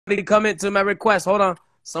come into my request. Hold on.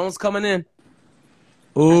 Someone's coming in.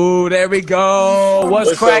 Ooh, there we go.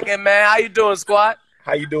 What's cracking, man? How you doing, squad?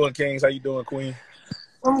 How you doing, Kings? How you doing, Queen?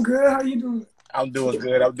 I'm good. How you doing? I'm doing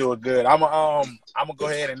good. I'm doing good. I'm gonna go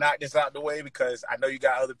ahead and knock this out the way because I know you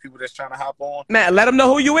got other people that's trying to hop on. Man, let them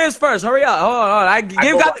know who you is first. Hurry up. Hold on.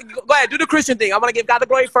 Go ahead. Do the Christian thing. I'm gonna give God the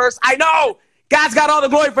glory first. I know God's got all the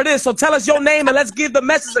glory for this. So tell us your name and let's give the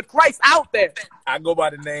message of Christ out there. I go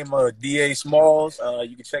by the name of D.A. Smalls.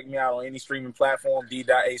 You can check me out on any streaming platform.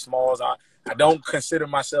 D.A. Smalls. I don't consider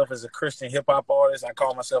myself as a Christian hip hop artist. I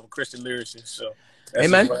call myself a Christian lyricist. So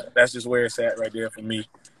that's just where it's at right there for me.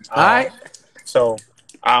 All right. So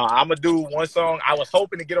I'm gonna do one song. I was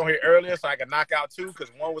hoping to get on here earlier so I could knock out two because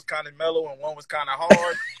one was kind of mellow and one was kind of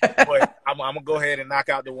hard. But I'm gonna go ahead and knock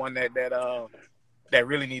out the one that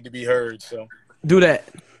really need to be heard. So do that.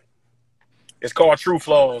 It's called True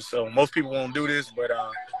Flaws. So most people won't do this, but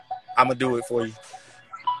I'm gonna do it for you.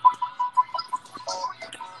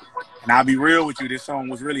 And I'll be real with you. This song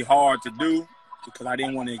was really hard to do because I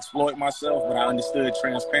didn't want to exploit myself, but I understood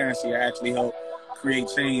transparency. I actually helped create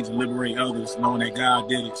change and liberate others, knowing that God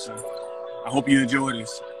did it. So I hope you enjoy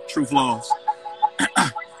this. True Flaws.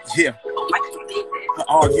 Yeah. The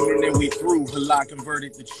argument that we threw, a lie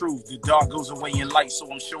converted to truth. The dark goes away in light, so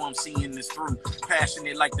I'm sure I'm seeing this through.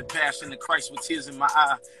 Passionate like the passion of Christ with tears in my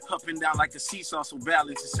eye. Up and down like a seesaw, so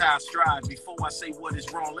balance is how I strive. Before I say what is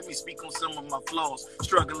wrong, let me speak on some of my flaws.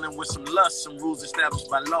 Struggling with some lust, some rules established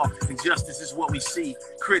by law. Injustice is what we see.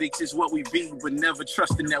 Critics is what we be, but never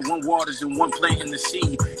trusting that one waters and one planting the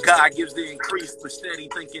seed. God gives the increase, but steady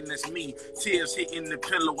thinking that's me. Tears hitting the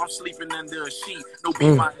pillow, I'm sleeping under a sheet. No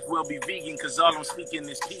be might as well be vegan, cause all I'm speaking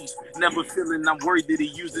is peace. Never feeling I'm worthy to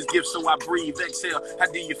use this gift, so I breathe. Exhale.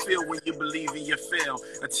 How do you feel when you believe in your fail?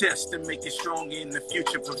 A test to make it stronger in the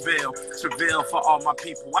future prevail. Travail for all my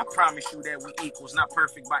people. I promise you that we equals. Not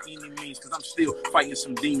perfect by any means, cause I'm still fighting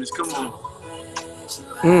some demons. Come on.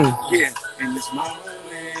 Yeah. In this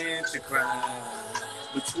moment to cry.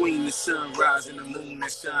 Between the sunrise and the moon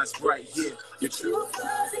that shines bright here. Your true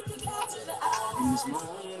in this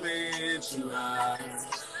moment to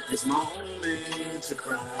rise. This moment to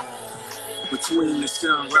cry. Between the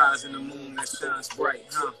sunrise and the moon that shines bright,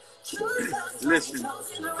 huh? Listen,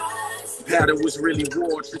 battle was really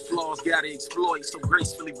war. True flaws gotta exploit. So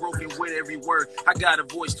gracefully broken with every word. I got a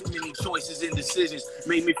voice, too many choices and decisions.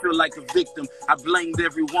 Made me feel like a victim. I blamed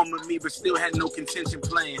every one of me, but still had no contention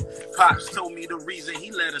plan. Pops told me the reason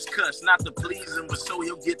he let us cuss, not to please him, but so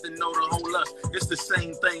he'll get to know the whole us. It's the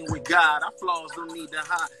same thing with God. Our flaws don't need to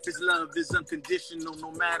hide. His love is unconditional,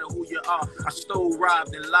 no matter who you are. I stole,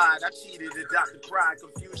 robbed, and lied. I cheated, adopted pride,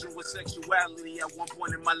 confusion with sexuality at one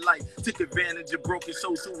point in my life. Took advantage of broken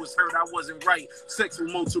souls who was hurt, I wasn't right. Sex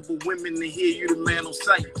with multiple women to hear you the man on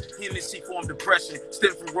sight. Hennessy formed depression,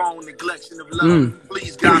 stem from wrong neglection of love.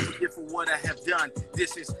 Please God forgive for what I have done.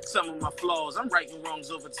 This is some of my flaws. I'm righting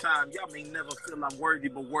wrongs over time. Y'all may never feel I'm worthy,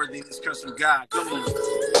 but worthiness comes from God. Come on.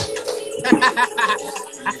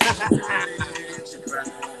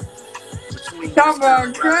 Come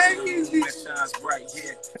on, crazy. That shines bright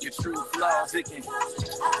here. Your true flaws, it can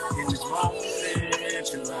in this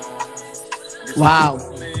moment you rise. Wow.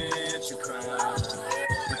 You cry.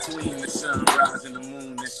 Between the sunrise and the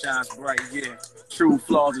moon that shines bright here. True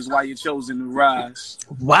flaws is why you're chosen to rise.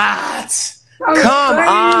 What? Come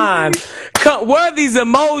on. Where are these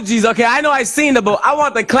emojis? Okay, I know I seen them, but I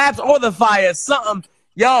want the claps or the fire. Something.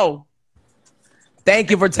 Yo.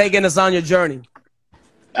 Thank you for taking us on your journey.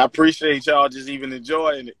 I appreciate y'all just even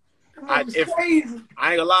enjoying it. I ain't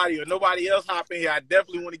gonna lie to you. If nobody else hop in here, I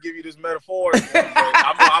definitely want to give you this metaphor.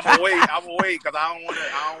 I'm gonna wait because I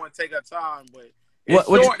don't want to take our time. But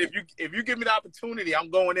if you give me the opportunity, I'm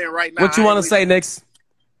going in right now. What you want to say, Nix?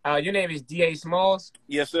 Your name is D.A. Smalls?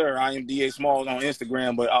 Yes, sir. I am D.A. Smalls on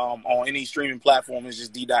Instagram, but on any streaming platform, it's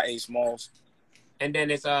just D.A. Smalls. And then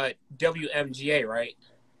it's WMGA, right?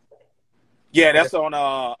 Yeah, that's on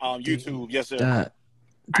YouTube. Yes, sir.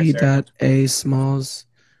 D.A. Smalls.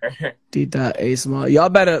 D.A. Smalls. Y'all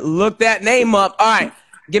better look that name up. All right.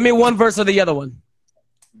 Give me one verse of the other one.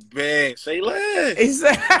 Bad. Say less. He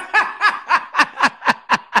said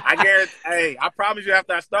I guarantee, hey, I promise you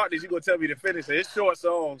after I start this, you're going to tell me to finish it. It's short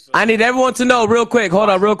song. So. I need everyone to know real quick. Hold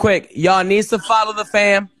on real quick. Y'all needs to follow the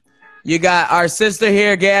fam. You got our sister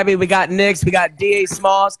here, Gabby. We got Nix. We got D.A.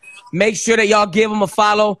 Smalls. Make sure that y'all give them a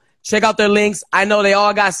follow. Check out their links. I know they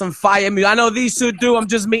all got some fire music. I know these two do. I'm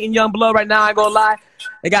just meeting Young Blood right now. I ain't gonna lie.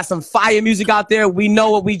 They got some fire music out there. We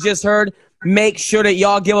know what we just heard. Make sure that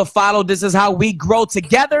y'all give a follow. This is how we grow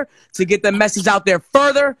together to get the message out there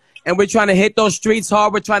further. and we're trying to hit those streets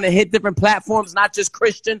hard. We're trying to hit different platforms, not just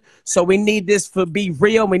Christian. So we need this to be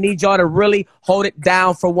real. We need y'all to really hold it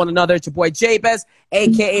down for one another. It's your boy JBEZ,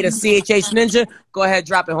 a.k.a. the CHH Ninja. Go ahead,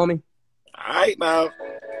 drop it, homie. All right, now.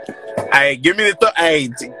 Hey, give me the hey,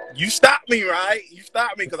 you stop me, right? You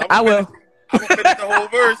stop me, because I will. I'm going to finish the whole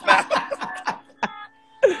verse now.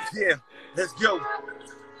 Yeah, let's go.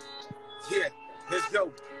 Yeah, let's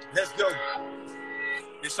go. Let's go.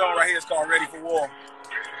 This song right here is called Ready for War.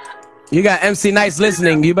 You got MC Nice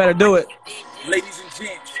listening. You better do it. Ladies and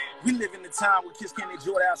gents, we live in the time where kids can't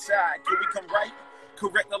enjoy it outside. Can we come right?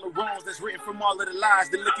 Correct all the wrongs that's written from all of the lies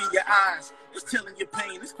that look in your eyes. It's telling your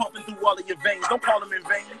pain. It's pumping through all of your veins. Don't call him in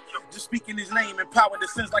vain. Just speaking his name. Empower that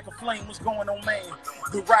sins like a flame. What's going on, man?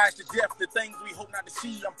 The rise to death, the things we hope not to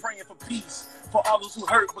see. I'm praying for peace. For all those who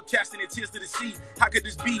hurt, but casting their tears to the sea. How could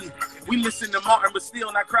this be? We listen to Martin, but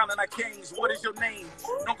still not crowning our kings. What is your name?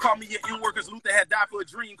 Don't call me your N-word, cause Luther had died for a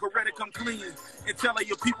dream. Coretta, come clean. And tell all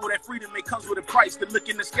your people that freedom may comes with a price. To look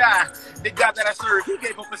in the sky. The God that I serve, he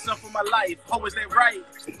gave up himself for my life. Oh, is that right?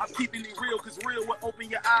 I'm keeping it real, cause real will open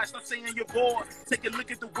your eyes. Stop saying you're bored. Take a look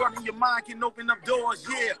at the world and your mind can open up doors.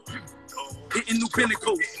 Yeah. Hitting new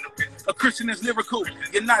pinnacles. A Christian is lyrical.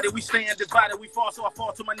 United, we stand. Divided, we fall. So I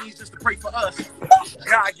fall to my knees just to pray for us.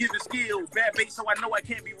 God give the skill. Bad bait, so I know I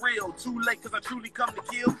can't be real. Too late, cause I truly come to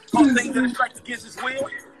kill. All things that strike against his will.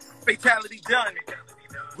 Fatality done.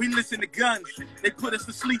 We listen to guns. They put us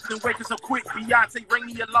to sleep and wake us up quick. Beyonce,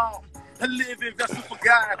 ring the alarm. A living vessel for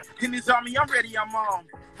God. In his army, I'm ready, I'm on.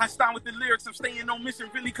 I stand with the lyrics, I'm staying on mission,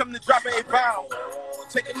 really come to drop a bomb.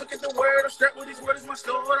 Take a look at the word, I'm strapped with these words, my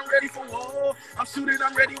sword, I'm ready for war. I'm suited,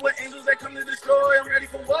 I'm ready with angels that come to destroy, I'm ready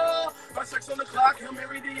for war. 5 6 on the clock, I'm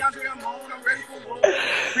Mary DeAndre, I'm on, I'm ready for war.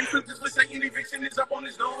 Frequencies for Satan, eviction is up on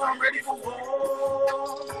his door, I'm ready for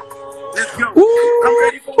war. Let's go. I'm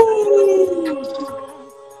ready for war.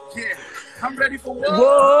 Yeah. I'm ready for war.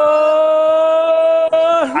 Whoa!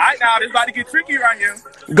 All right, now this about to get tricky right here.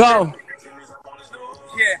 Go.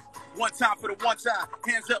 Yeah, one time for the one time.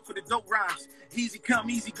 Hands up for the dope rhymes. Easy come,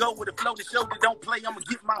 easy go with a flow to show that don't play. I'ma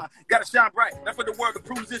get mine. Gotta shine bright. Not for the world to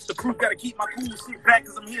prove this. The proof gotta keep my cool. Sit back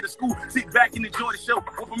cause I'm here to school. Sit back and enjoy the show.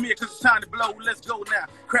 Open me cause it's time to blow. Let's go now.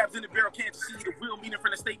 Crabs in the barrel, can't you see the real meaning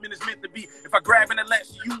from the statement is meant to be? If I grab and I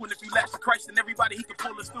latch to you, and if you latch to Christ, then everybody he can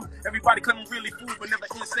pull us through. Everybody claiming really fool, but never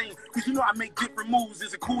insane. Cause you know I make different moves.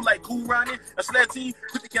 Is it cool like Cool Running? A sled team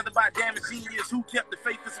put together by a damn genius who kept the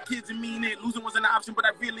faith for some kids and mean it. Losing wasn't an option, but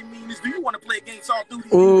I really mean this. Do you want to play a game all through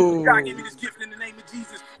these years? God gave me this gift in the name of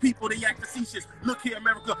Jesus. People, they act facetious. Look here,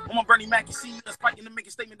 America. I'm on Bernie Mac. You see us fighting to make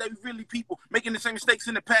a statement that we really people making the same mistakes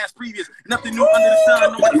in the past, previous. Nothing new under the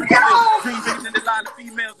sun. No one dream bigger than the line of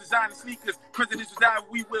females designing sneakers. Presidents will die,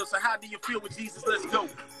 we will. So how do you feel with Jesus? Let's go.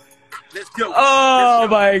 Let's go. Oh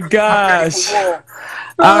my gosh. All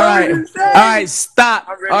right, stop.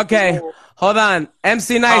 Okay, hold on.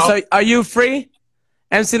 MC Nice, are you free?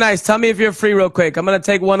 MC Nice, tell me if you're free real quick. I'm gonna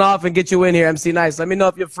take one off and get you in here. MC Nice, let me know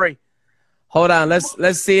if you're free. Hold on,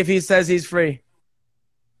 let's see if he says he's free.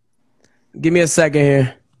 Give me a second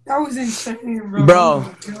here. That was insane, bro.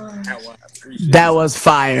 Bro, that was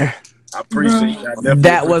fire. I appreciate that.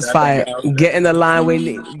 That was fire. Get in the line.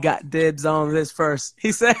 We got dibs on this first.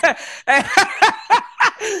 He said,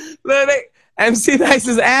 look, MC Nice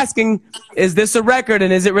is asking, is this a record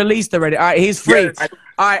and is it released already? All right, he's free. Yes.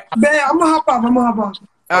 All right. Man, I'm gonna hop off.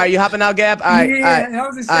 All right, you hopping out, Gab? All right. Yeah, all right. that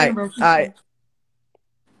was insane, bro. All right.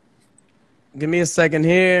 Give me a second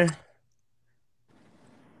here.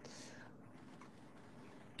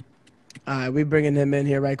 All right, we bringing him in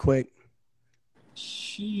here right quick.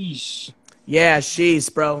 Sheesh. Yeah,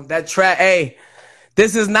 sheesh, bro. That track, hey,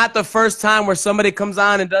 this is not the first time where somebody comes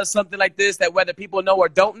on and does something like this that whether people know or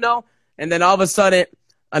don't know, and then all of a sudden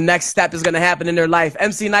a next step is going to happen in their life.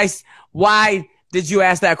 MC Nice, why did you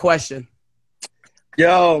ask that question?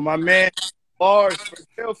 Yo, my man, bars,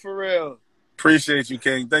 for real. Appreciate you,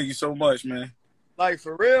 King. Thank you so much, man. Like,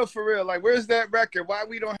 for real. Like, where's that record? Why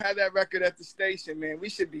we don't have that record at the station, man? We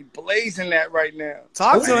should be blazing that right now.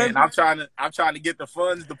 Talk to him. I'm trying to get the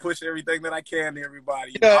funds to push everything that I can to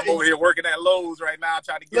everybody. I'm over here working at Lowe's right now,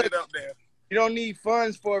 trying to get it up there. You don't need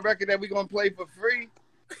funds for a record that we're going to play for free.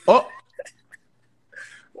 Oh.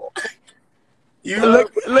 Look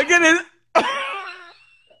at it.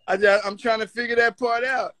 I'm trying to figure that part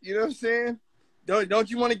out. You know what I'm saying?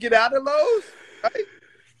 Don't you want to get out of Lowe's? Right?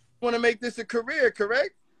 You want to make this a career,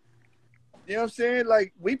 correct? You know what I'm saying?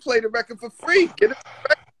 Like, we play the record for free. Get it.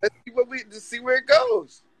 Let's see where it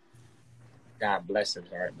goes. God bless him,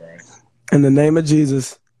 heart, bro. In the name of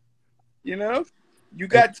Jesus. You know? You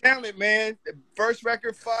got talent, man. The first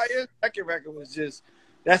record, fire. Second record was just,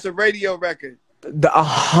 that's a radio record. The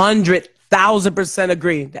 100,000%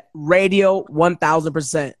 agree. That radio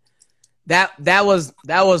 1,000%. That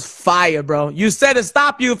was fire, bro. You said to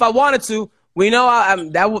stop you if I wanted to. We know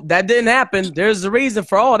that didn't happen. There's a reason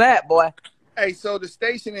for all that, boy. Hey, so the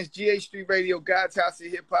station is GH3 Radio, God's House of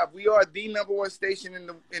Hip Hop. We are the #1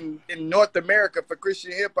 station in North America for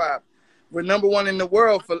Christian hip hop. We're #1 in the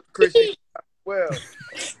world for Christian hip hop as well.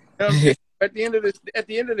 At the end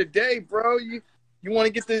of the day, bro, you want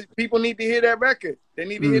to get the people need to hear that record. They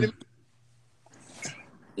need to hear the.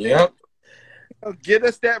 Yep. Get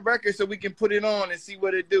us that record so we can put it on and see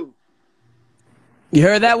what it do. You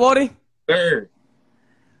heard that, Wody? Sir.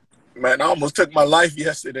 Man, I almost took my life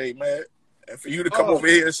yesterday, man. And for you to come over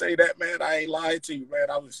here and say that, man, I ain't lying to you, man.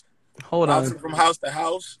 I was bouncing from house to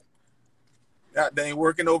house. God dang,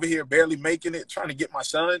 working over here, barely making it, trying to get my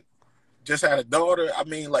son. Just had a daughter. I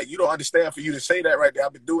mean, like, you don't understand for you to say that right there.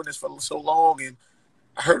 I've been doing this for so long, and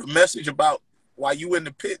I heard a message about why you in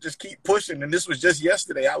the pit, just keep pushing. And this was just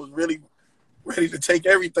yesterday. I was really ready to take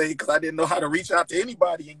everything because I didn't know how to reach out to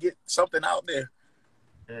anybody and get something out there.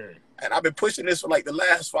 And I've been pushing this for like the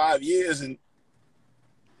last 5 years, and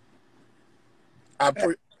I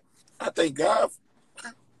thank God.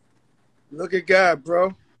 Look at God,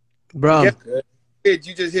 bro. Bro. You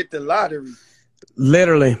just hit the lottery.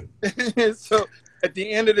 Literally. So at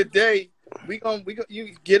the end of the day,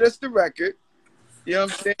 you get us the record. You know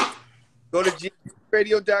what I'm saying? Go to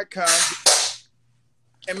jbradio.com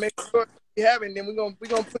and make sure you have it. And then we're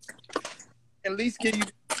gonna put at least give you.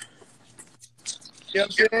 You know what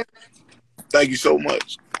I'm saying? Thank you so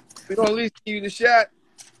much. We're gonna at least give you the shot.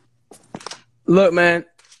 Look, man,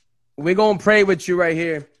 we're gonna pray with you right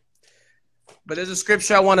here. But there's a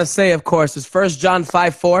scripture I want to say, of course. It's 1 John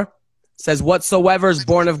 5:4. It says, whatsoever is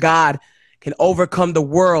born of God can overcome the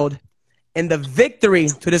world. And the victory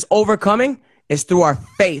to this overcoming is through our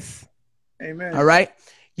faith. Amen. All right?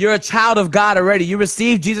 You're a child of God already. You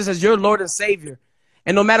received Jesus as your Lord and Savior.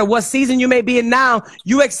 And no matter what season you may be in now,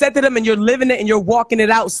 you accepted him and you're living it and you're walking it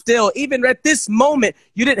out still. Even at this moment,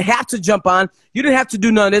 you didn't have to jump on. You didn't have to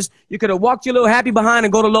do none of this. You could have walked your little happy behind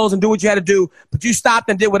and go to Lowe's and do what you had to do. But you stopped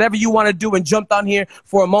and did whatever you want to do and jumped on here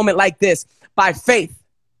for a moment like this by faith.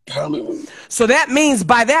 Hallelujah. So that means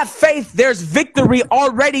by that faith, there's victory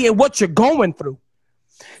already in what you're going through.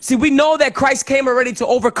 See, we know that Christ came already to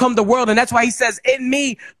overcome the world. And that's why he says, in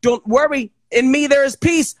me, don't worry. In me, there is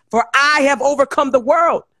peace, for I have overcome the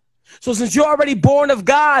world. So since you're already born of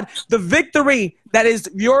God, the victory that is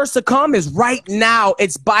yours to come is right now.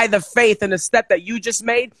 It's by the faith and the step that you just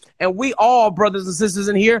made. And we all, brothers and sisters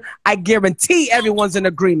in here, I guarantee everyone's in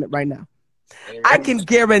agreement right now. Amen. I can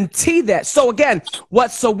guarantee that. So again,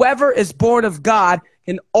 whatsoever is born of God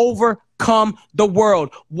can overcome the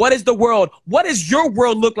world. What is the world? What does your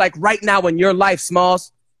world look like right now in your life,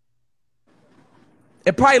 Smalls?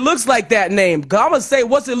 It probably looks like that name. I'm going to say,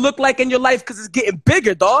 what's it look like in your life? Because it's getting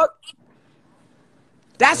bigger, dog.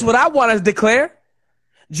 That's what I want to declare.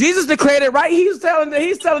 Jesus declared it, right? He's telling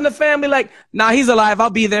the family, like, nah, he's alive. I'll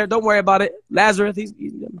be there. Don't worry about it. Lazarus,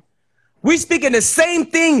 we speaking the same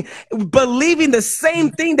thing, believing the same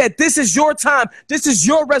thing, that this is your time. This is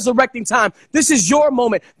your resurrecting time. This is your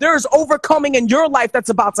moment. There's overcoming in your life that's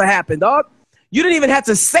about to happen, dog. You didn't even have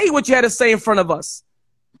to say what you had to say in front of us.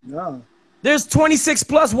 No. There's 26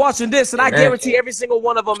 plus watching this, and I guarantee every single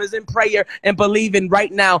one of them is in prayer and believing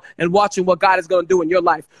right now and watching what God is going to do in your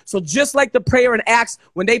life. So just like the prayer in Acts,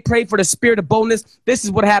 when they prayed for the spirit of boldness, this is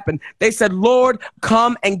what happened. They said, Lord,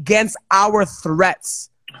 come against our threats.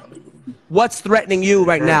 What's threatening you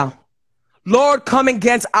right now? Lord, come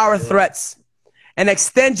against our threats and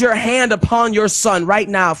extend your hand upon your son right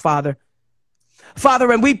now, Father.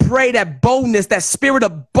 Father, and we pray that boldness, that spirit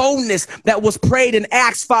of boldness that was prayed in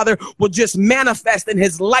Acts, Father, will just manifest in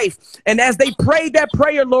his life. And as they prayed that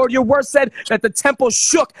prayer, Lord, your word said that the temple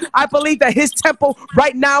shook. I believe that his temple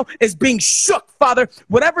right now is being shook, Father.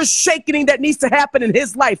 Whatever shaking that needs to happen in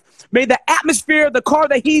his life, may the atmosphere of the car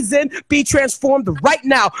that he's in be transformed right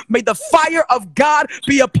now. May the fire of God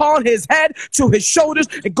be upon his head, to his shoulders,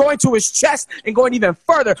 and going to his chest, and going even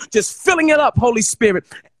further, just filling it up, Holy Spirit.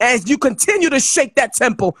 As you continue to shake that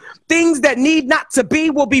temple, things that need not to be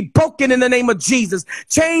will be broken in the name of Jesus.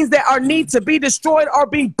 Chains that are need to be destroyed are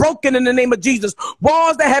being broken in the name of Jesus.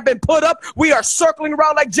 Walls that have been put up, we are circling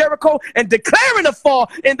around like Jericho and declaring a fall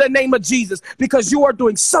in the name of Jesus, because you are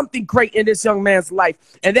doing something great in this young man's life.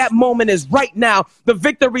 And that moment is right now. The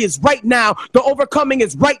victory is right now. The overcoming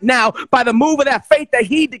is right now. By the move of that faith that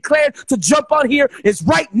he declared to jump on here is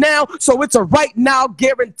right now. So it's a right now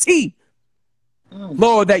guarantee,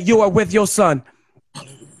 Lord, that you are with your son.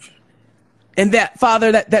 And that,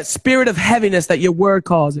 Father, that spirit of heaviness that your word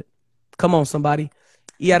calls it, Come on, somebody.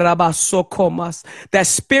 That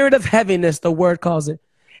spirit of heaviness, the word calls it,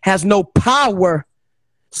 has no power.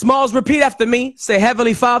 Smalls, repeat after me. Say,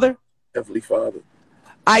 Heavenly Father. Heavenly Father,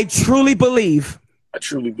 I truly believe I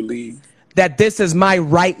truly believe that this is my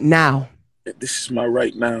right now. that this is my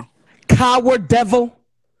right now. Coward devil,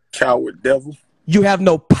 Coward devil, you have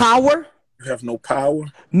no power, you have no power,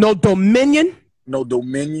 no dominion, no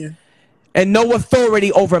dominion, and no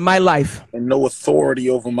authority over my life. and no authority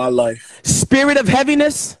over my life. Spirit of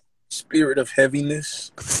heaviness, Spirit of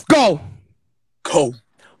heaviness, go, go,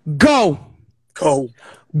 go, go,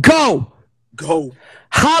 go. go.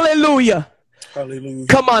 Hallelujah. Hallelujah.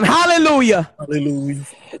 Come on, hallelujah. Hallelujah.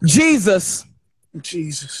 Jesus,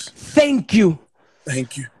 Jesus, thank you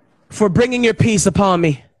thank you for bringing your peace upon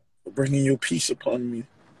me. for bringing your peace upon me.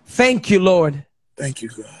 Thank you, Lord, Thank you,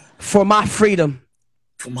 God, for my freedom.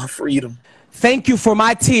 for my freedom, Thank you for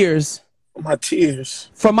my tears, for my tears,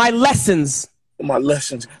 for my lessons, for my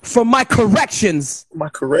lessons, for my corrections. for my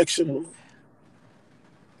correction, Lord.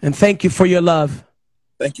 And thank you for your love.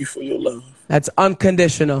 Thank you for your love. That's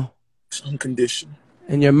unconditional. It's unconditional.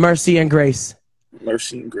 And your mercy and grace.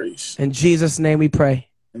 Mercy and grace. In Jesus' name we pray.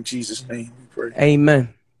 In Jesus' name we pray.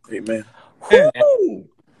 Amen. Amen. Woo!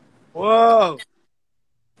 Whoa.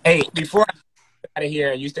 Hey, before I get out of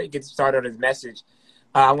here and you get started on this message,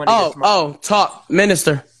 I want to talk,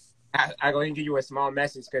 minister. I'm going to give you a small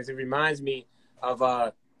message because it reminds me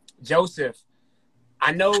of Joseph.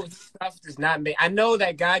 I know stuff does not make. I know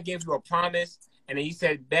that God gave you a promise, and then you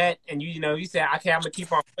said bet, and you said, okay, I'm gonna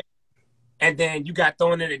keep on. And then you got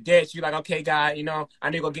thrown in the ditch. You're like, okay, God, I know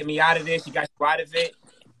you're gonna get me out of this. You got you out of it,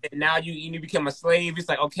 and now you become a slave. It's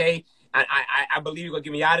like, okay, I believe you're gonna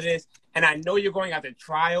get me out of this, and I know you're going after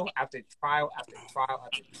trial after trial after trial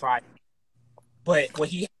after trial. But what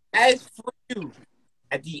He has for you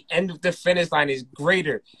at the end of the finish line is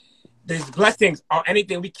greater. These blessings are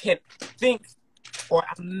anything we can't think or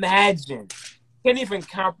imagine, can't even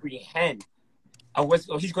comprehend of what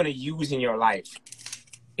He's going to use in your life.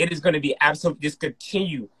 It is going to be absolute. Just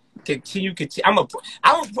continue. I'm going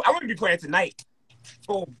to be praying tonight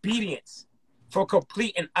for obedience, for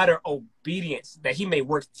complete and utter obedience, that He may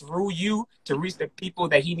work through you to reach the people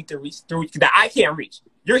that He needs to reach through, that I can't reach.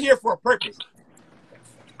 You're here for a purpose.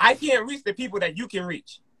 I can't reach the people that you can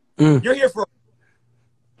reach. You're here for.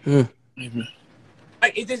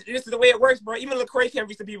 Like this is the way it works, bro. Even Lecrae can't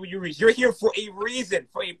reach the people you reach. You're here for a reason,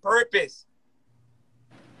 for a purpose.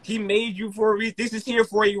 He made you for a reason. This is here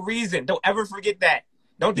for a reason. Don't ever forget that.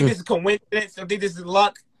 Don't think this is coincidence. Don't think this is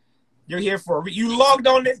luck. You're here for a reason. You logged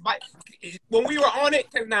on this when we were on it.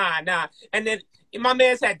 Nah. And then my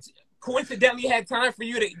man's had coincidentally had time for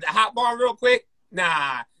you to hop on real quick.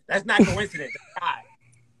 Nah, that's not coincidence.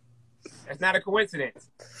 That's not a coincidence.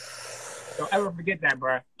 Don't ever forget that,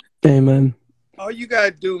 bro. Amen. All you got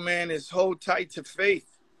to do, man, is hold tight to faith,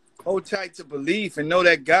 hold tight to belief, and know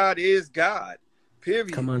that God is God,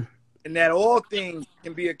 period. Come on. And that all things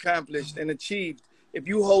can be accomplished and achieved if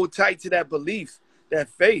you hold tight to that belief, that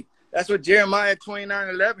faith. That's what Jeremiah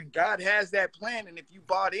 29:11, God has that plan, and if you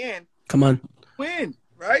bought in, come on, win,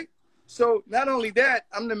 right? So not only that,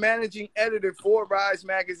 I'm the managing editor for Rise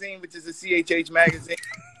Magazine, which is a CHH magazine,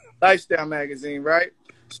 lifestyle magazine, right?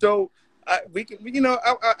 So we can,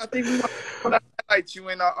 I think we want to highlight you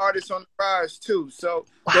in our Artists on the Rise too. So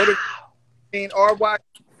go to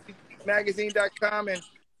rymagazine.com and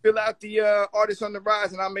fill out the Artists on the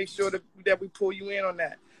Rise, and I'll make sure that we pull you in on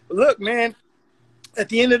that. But look, man, at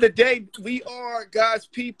the end of the day, we are God's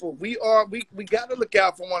people. We got to look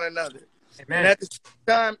out for one another. Amen. And at the same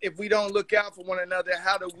time, if we don't look out for one another,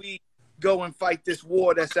 how do we go and fight this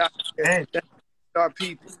war that's out there? That's our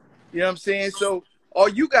people. You know what I'm saying? So all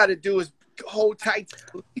you got to do is hold tight to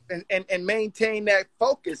belief and maintain that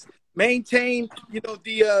focus. Maintain,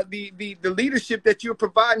 the leadership that you're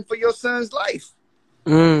providing for your son's life.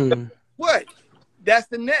 What? That's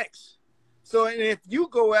the next. So, and if you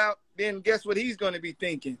go out, then guess what he's going to be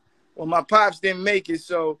thinking? Well, my pops didn't make it,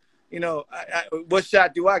 so, what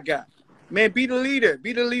shot do I got? Man, be the leader.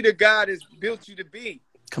 Be the leader God has built you to be.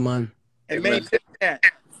 Come on. And maintain that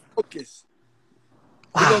focus.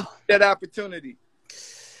 Wow. We're going to get that opportunity.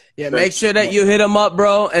 Yeah, make sure that you hit him up,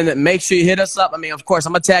 bro, and make sure you hit us up. I mean, of course,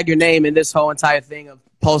 I'm going to tag your name in this whole entire thing of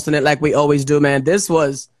posting it like we always do, man. This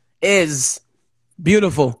is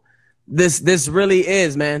beautiful. This really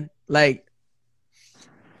is, man. Like,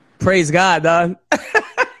 praise God, dog.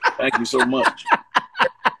 Thank you so much.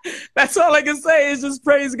 That's all I can say is just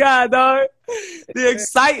praise God, dog. The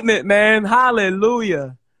excitement, man.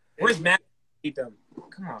 Hallelujah. Where's Matt? Ethan?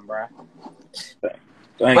 Come on, bro.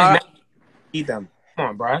 Thank you. Ethan. Come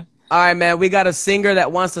on, bro. All right, man. We got a singer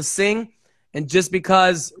that wants to sing, and just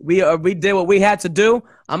because we did what we had to do,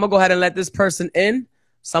 I'm gonna go ahead and let this person in.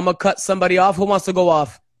 So I'm gonna cut somebody off. Who wants to go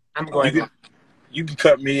off? I'm going. You can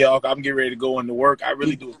cut me off. I'm getting ready to go into work. I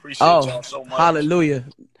really do appreciate y'all so much. Hallelujah.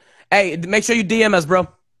 Hey, make sure you DM us, bro.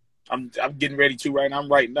 I'm getting ready to right now. I'm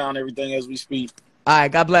writing down everything as we speak. All right,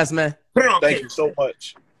 God bless, man. Thank you so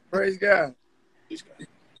much. Praise God.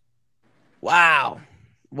 Wow.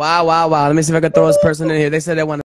 Wow. Let me see if I can throw this person in here. They said they want to.